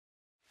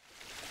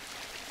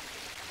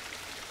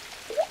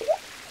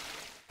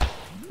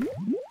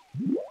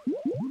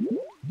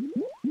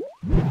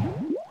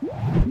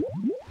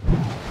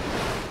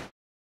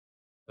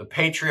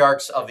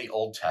patriarchs of the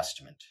Old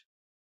Testament,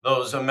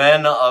 those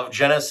men of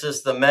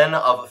Genesis, the men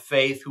of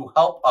faith who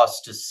help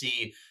us to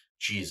see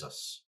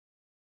Jesus.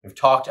 We've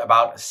talked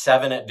about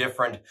 7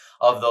 different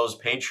of those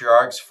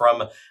patriarchs,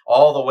 from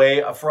all the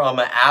way from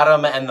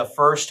Adam and the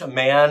first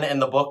man in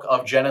the book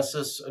of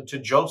Genesis to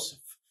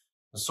Joseph,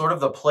 sort of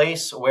the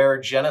place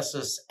where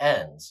Genesis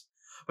ends.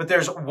 But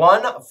there's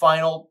one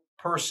final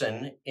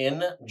person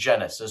in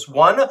Genesis,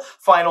 one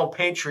final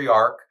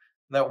patriarch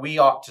that we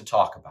ought to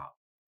talk about.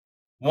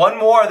 One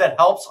more that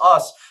helps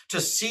us to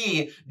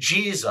see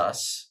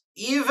Jesus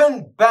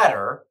even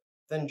better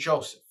than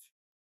Joseph.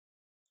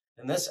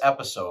 In this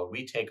episode,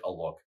 we take a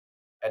look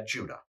at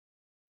Judah.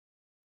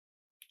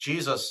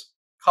 Jesus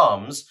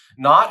comes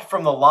not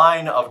from the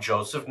line of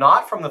Joseph,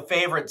 not from the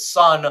favorite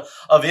son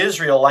of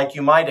Israel like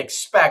you might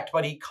expect,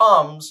 but he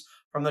comes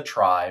from the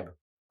tribe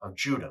of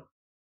Judah.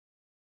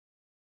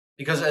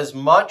 Because as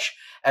much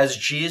as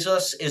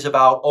Jesus is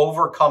about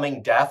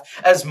overcoming death,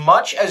 as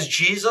much as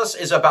Jesus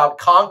is about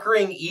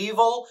conquering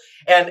evil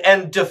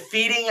and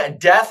defeating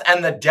death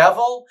and the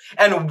devil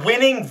and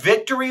winning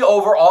victory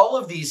over all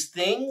of these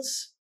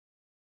things,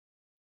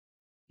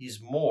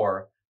 he's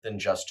more than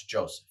just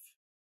Joseph.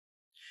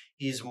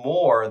 He's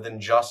more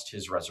than just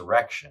his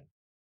resurrection.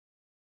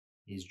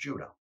 He's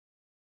Judah.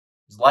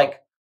 He's like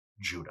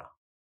Judah.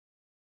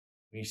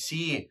 We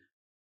see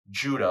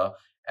Judah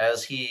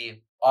as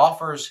he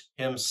offers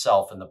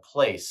himself in the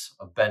place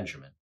of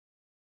Benjamin,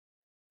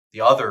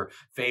 the other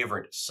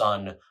favorite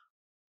son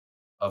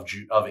of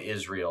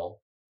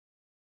Israel,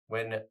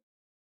 when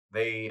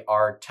they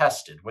are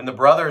tested, when the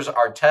brothers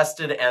are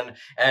tested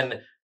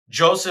and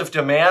Joseph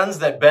demands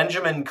that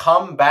Benjamin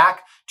come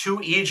back to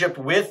Egypt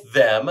with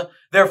them.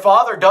 Their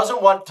father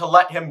doesn't want to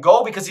let him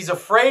go because he's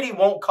afraid he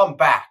won't come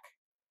back.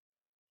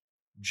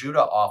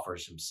 Judah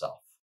offers himself.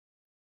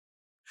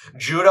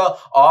 Judah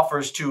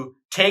offers to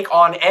take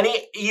on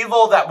any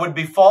evil that would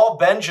befall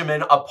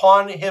Benjamin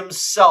upon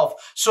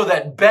himself so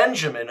that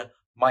Benjamin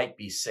might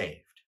be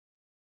saved.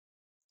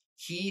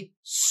 He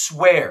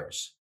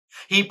swears.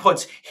 He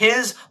puts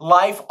his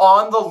life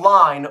on the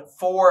line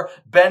for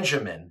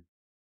Benjamin,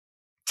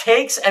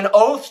 takes an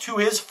oath to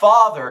his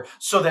father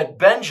so that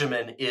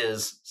Benjamin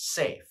is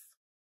safe.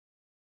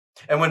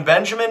 And when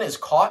Benjamin is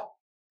caught,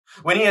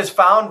 when he is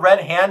found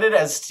red-handed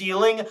as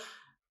stealing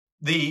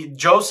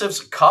Joseph's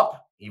cup,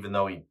 even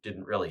though he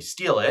didn't really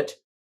steal it,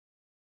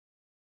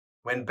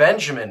 when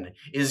Benjamin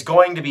is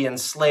going to be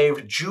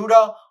enslaved,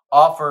 Judah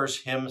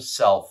offers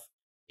himself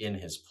in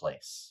his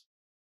place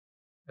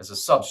as a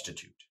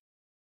substitute,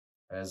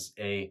 as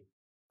a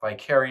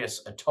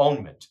vicarious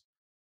atonement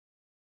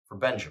for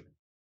Benjamin.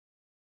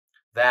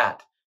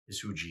 That is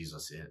who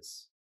Jesus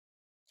is.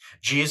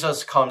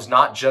 Jesus comes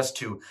not just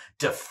to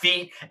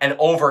defeat and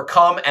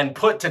overcome and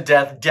put to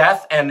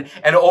death and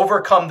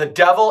overcome the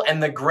devil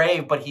and the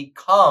grave, but he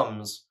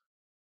comes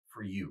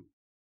for you.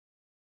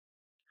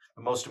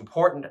 The most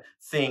important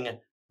thing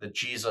that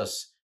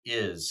Jesus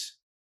is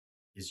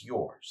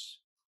yours.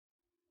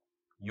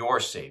 Your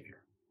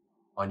Savior,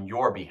 on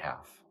your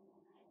behalf,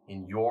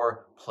 in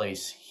your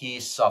place.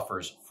 He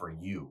suffers for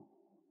you,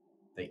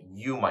 that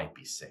you might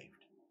be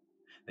saved,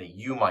 that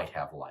you might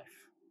have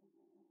life,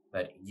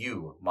 that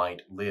you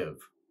might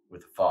live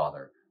with the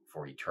Father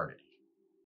for eternity.